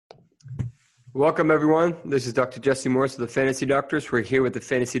Welcome, everyone. This is Dr. Jesse Morris of the Fantasy Doctors. We're here with the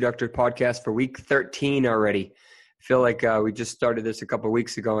Fantasy Doctor podcast for week 13 already. I feel like we just started this a couple of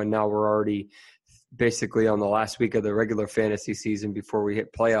weeks ago, and now we're already basically on the last week of the regular fantasy season before we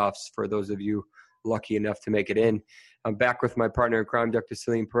hit playoffs for those of you lucky enough to make it in. I'm back with my partner in crime, Dr.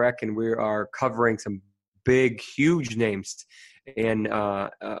 Salim Parekh, and we are covering some big, huge names in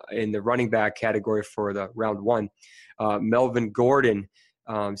the running back category for the round one. Melvin Gordon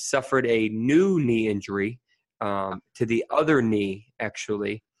suffered a new knee injury to the other knee,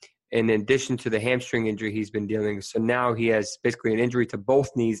 actually, in addition to the hamstring injury he's been dealing with. So now he has basically an injury to both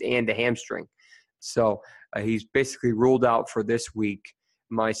knees and a hamstring. So he's basically ruled out for this week.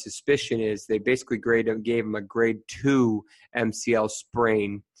 My suspicion is they basically gave him a grade 2 MCL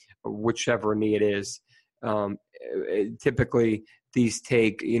sprain, whichever knee it is. Typically, these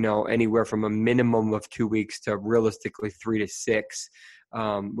take anywhere from a minimum of 2 weeks to realistically 3 to 6.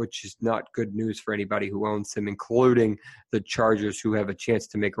 Which is not good news for anybody who owns him, including the Chargers, who have a chance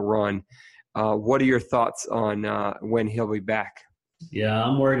to make a run. What are your thoughts on when he'll be back? Yeah,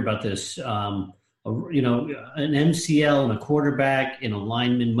 I'm worried about this. An MCL and a quarterback and a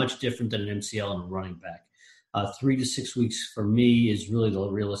lineman, much different than an MCL and a running back. 3 to 6 weeks for me is really the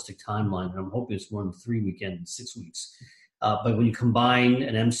realistic timeline, and I'm hoping it's more than 3 weekends, 6 weeks. But when you combine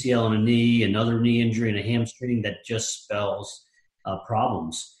an MCL and a knee, another knee injury, and a hamstring, that just spells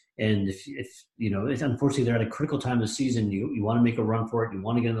problems. And if unfortunately they're at a critical time of the season, you want to make a run for it, you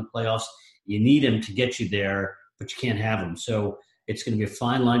want to get in the playoffs, you need him to get you there, but you can't have him. So it's going to be a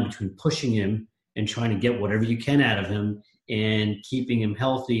fine line between pushing him and trying to get whatever you can out of him and keeping him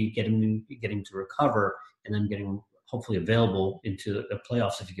healthy, get him to recover, and then getting him hopefully available into the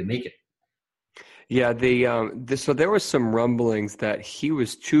playoffs if you can make it. Yeah, so there was some rumblings that he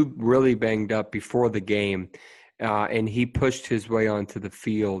was too really banged up before the game. And he pushed his way onto the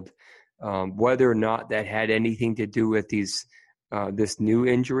field. Whether or not that had anything to do with this new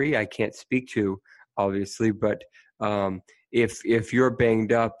injury, I can't speak to, obviously. But if you're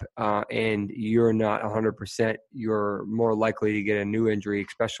banged up and you're not 100%, you're more likely to get a new injury,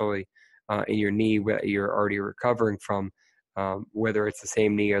 especially in your knee that you're already recovering from, whether it's the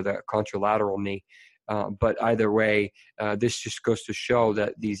same knee or the contralateral knee. But either way, this just goes to show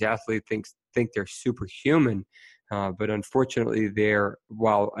that these athletes think they're superhuman. But unfortunately,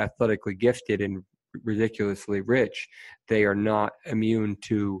 while athletically gifted and ridiculously rich, they are not immune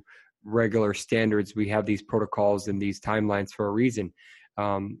to regular standards. We have these protocols and these timelines for a reason.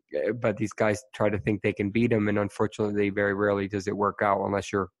 But these guys try to think they can beat them, and unfortunately, very rarely does it work out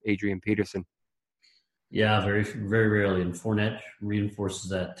unless you're Adrian Peterson. Yeah, very, very rarely. And Fournette reinforces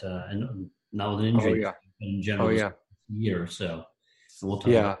that, and not with an injury, in general, year or so. And we'll talk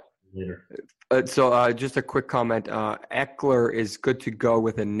about that later. So just a quick comment. Eckler is good to go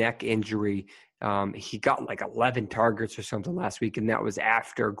with a neck injury. He got like 11 targets or something last week, and that was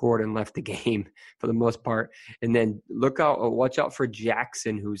after Gordon left the game for the most part. And then watch out for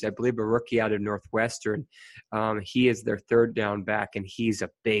Jackson, who's, I believe, a rookie out of Northwestern. He is their third down back, and he's a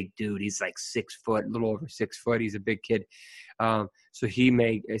big dude. He's like 6 foot, a little over 6 foot. He's a big kid. So he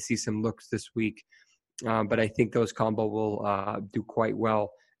may see some looks this week. But I think those combo will do quite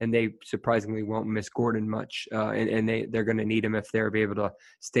well. And they surprisingly won't miss Gordon much, and they're going to need him if they're able to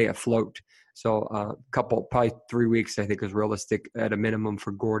stay afloat. So probably 3 weeks, I think, is realistic at a minimum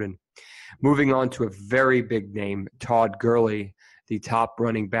for Gordon. Moving on to a very big name, Todd Gurley, the top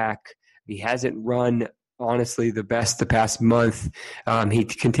running back. He hasn't run, honestly, the best the past month. He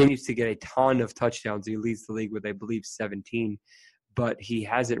continues to get a ton of touchdowns. He leads the league with, I believe, 17. But he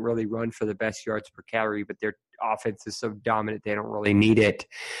hasn't really run for the best yards per carry, but their offense is so dominant they don't really need it.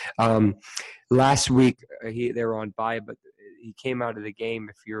 Last week, they were on bye, but he came out of the game,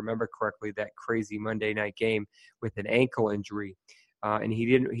 if you remember correctly, that crazy Monday night game with an ankle injury. And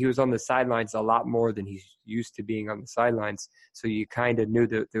he was on the sidelines a lot more than he's used to being on the sidelines. So you kind of knew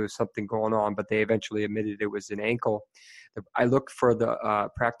that there was something going on, but they eventually admitted it was an ankle. I looked for the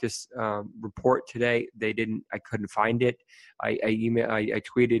practice report today. I couldn't find it. I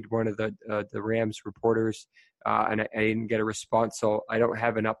tweeted one of the Rams reporters, and I didn't get a response. So I don't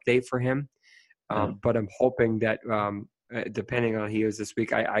have an update for him. But I'm hoping that depending on how he is this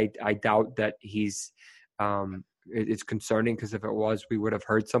week, I doubt that he's it's concerning, because if it was, we would have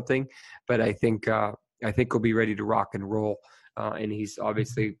heard something. But I think he'll be ready to rock and roll, and he's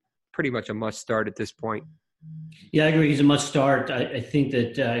obviously pretty much a must start at this point. Yeah, I agree. He's a must start. I think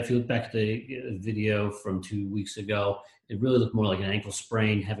that if you look back at the video from 2 weeks ago, it really looked more like an ankle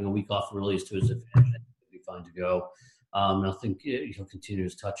sprain. Having a week off really is to his advantage. He'll be fine to go. I think he'll continue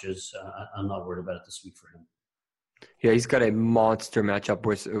his touches. I'm not worried about it this week for him. Yeah, he's got a monster matchup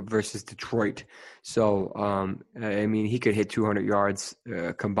versus Detroit. So, I mean, he could hit 200 yards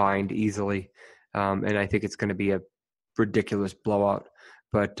combined easily. And I think it's going to be a ridiculous blowout.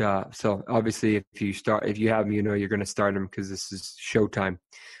 But so obviously, if you have him, you're going to start him because this is showtime.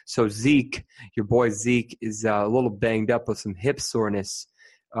 So Zeke, your boy Zeke, is a little banged up with some hip soreness.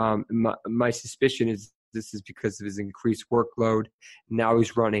 My suspicion is this is because of his increased workload. Now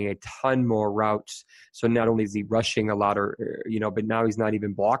he's running a ton more routes. So not only is he rushing a lot, but now he's not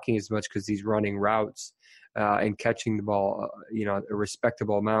even blocking as much because he's running routes and catching the ball, a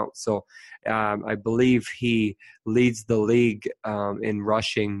respectable amount. So I believe he leads the league in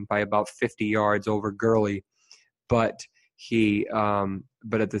rushing by about 50 yards over Gurley. But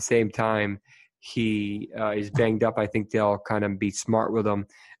but at the same time, he is banged up. I think they'll kind of be smart with him.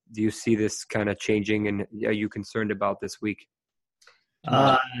 Do you see this kind of changing, and are you concerned about this week?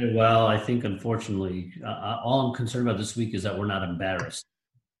 Well, I think unfortunately, all I'm concerned about this week is that we're not embarrassed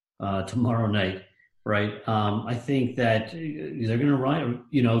tomorrow night, right? I think that they're going to ride.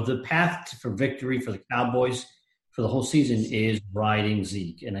 The path for victory for the Cowboys for the whole season is riding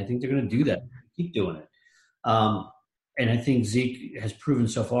Zeke, and I think they're going to do that. Keep doing it. And I think Zeke has proven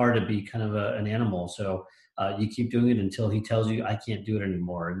so far to be kind of an animal. So you keep doing it until he tells you, I can't do it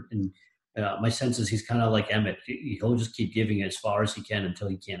anymore. And my sense is he's kind of like Emmett. He'll just keep giving it as far as he can until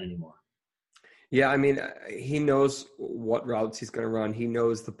he can't anymore. Yeah, I mean, he knows what routes he's going to run. He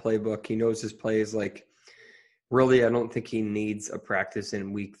knows the playbook. He knows his plays. Like, really, I don't think he needs a practice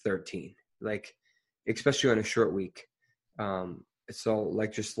in week 13, like, especially on a short week. So,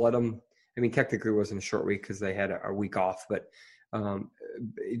 like, just let him – I mean, technically it wasn't a short week because they had a week off, but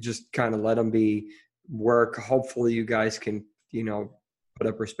just kind of let them work. Hopefully you guys can, put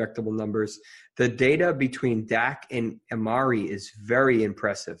up respectable numbers. The data between Dak and Amari is very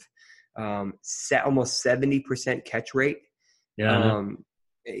impressive. Almost 70% catch rate. Yeah.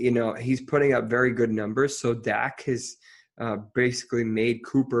 He's putting up very good numbers. So Dak has basically made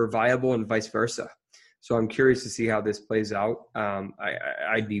Cooper viable and vice versa. So I'm curious to see how this plays out.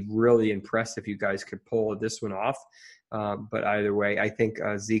 I'd be really impressed if you guys could pull this one off. But either way, I think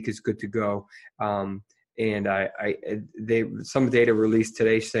Zeke is good to go. And some data released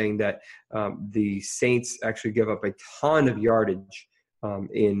today saying that the Saints actually give up a ton of yardage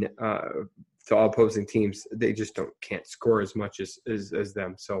to all opposing teams. They just can't score as much as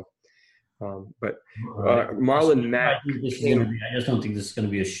them. So, Marlon Mack. I just don't think this is going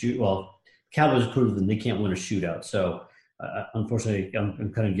to be a shoot. Well, Cowboys have proven they can't win a shootout. So, unfortunately,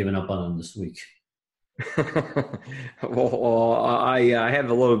 I'm kind of giving up on them this week. well, I have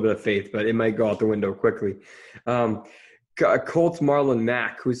a little bit of faith, but it might go out the window quickly. Colts Marlon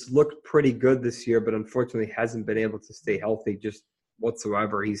Mack, who's looked pretty good this year, but unfortunately hasn't been able to stay healthy just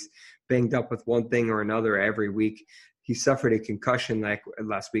whatsoever. He's banged up with one thing or another every week. He suffered a concussion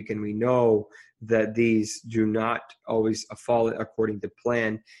last week, and we know that these do not always fall according to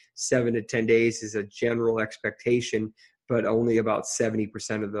plan. 7 to 10 days is a general expectation, but only about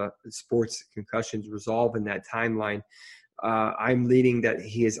 70% of the sports concussions resolve in that timeline. I'm leading that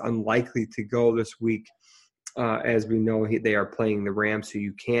he is unlikely to go this week. As we know, they are playing the Rams, who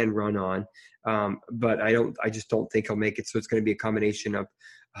you can run on. But I just don't think he'll make it. So it's going to be a combination of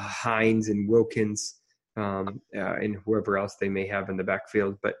Hines and Wilkins and whoever else they may have in the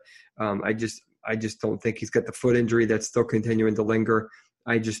backfield. But I just don't think he's got the foot injury that's still continuing to linger.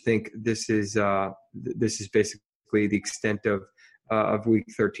 I just think this is basically the extent of week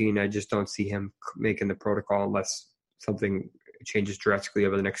 13. I just don't see him making the protocol unless something changes drastically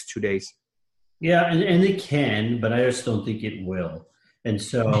over the next 2 days. Yeah, and they can, but I just don't think it will. And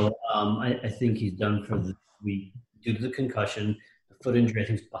so I think he's done for the week due to the concussion. The foot injury, I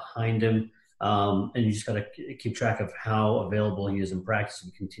think, is behind him. And you just got to keep track of how available he is in practice.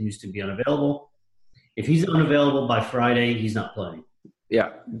 If he continues to be unavailable. If he's unavailable by Friday, he's not playing.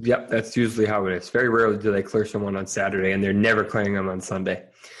 Yeah, yep, that's usually how it is. Very rarely do they clear someone on Saturday, and they're never clearing them on Sunday.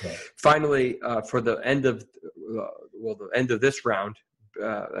 Yeah. Finally, for the end of this round,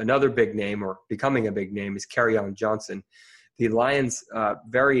 another big name, or becoming a big name, is Kerryon Johnson. The Lions'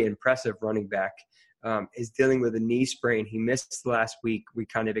 very impressive running back is dealing with a knee sprain. He missed last week. We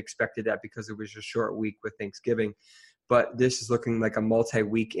kind of expected that because it was a short week with Thanksgiving. But this is looking like a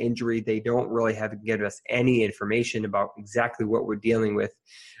multi-week injury. They don't really have to give us any information about exactly what we're dealing with.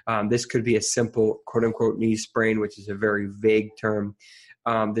 This could be a simple, quote-unquote, knee sprain, which is a very vague term.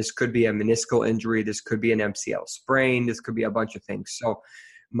 This could be a meniscal injury. This could be an MCL sprain. This could be a bunch of things. So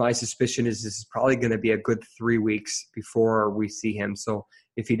my suspicion is this is probably going to be a good 3 weeks before we see him. So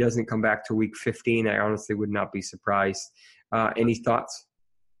if he doesn't come back to week 15, I honestly would not be surprised. Any thoughts?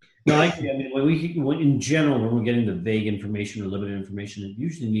 No, I agree. I mean, in general, when we're getting the vague information or limited information, it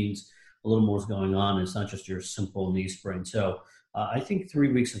usually means a little more is going on. It's not just your simple knee sprain. So I think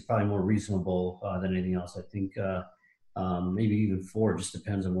 3 weeks is probably more reasonable than anything else. I think maybe even 4. Just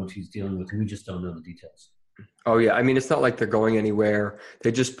depends on what he's dealing with. We just don't know the details. Oh, yeah. I mean, it's not like they're going anywhere.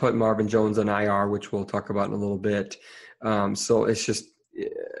 They just put Marvin Jones on IR, which we'll talk about in a little bit. So it's just,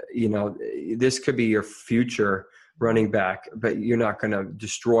 this could be your future running back, but you're not going to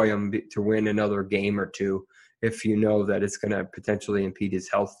destroy him to win another game or two if you know that it's going to potentially impede his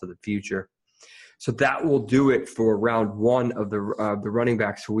health for the future. So that will do it for round 1 of the running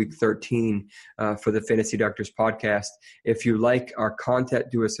backs for week 13 for the Fantasy Doctors podcast. If you like our content,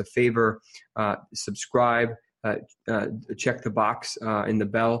 do us a favor, subscribe, check the box in the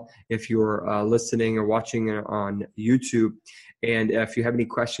bell if you're listening or watching on YouTube. And if you have any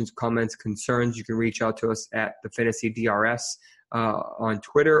questions, comments, concerns, you can reach out to us at the Fantasy DRS on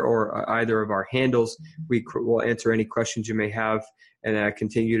Twitter or either of our handles. We will answer any questions you may have and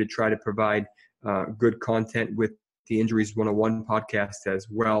continue to try to provide good content with the Injuries 101 podcast as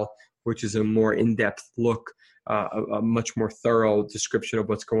well, which is a more in-depth look, a much more thorough description of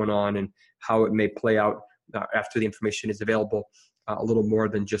what's going on and how it may play out after the information is available, a little more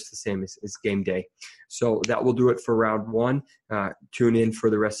than just the same as game day. So that will do it for round 1. Tune in for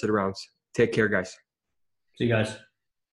the rest of the rounds. Take care, guys. See you guys.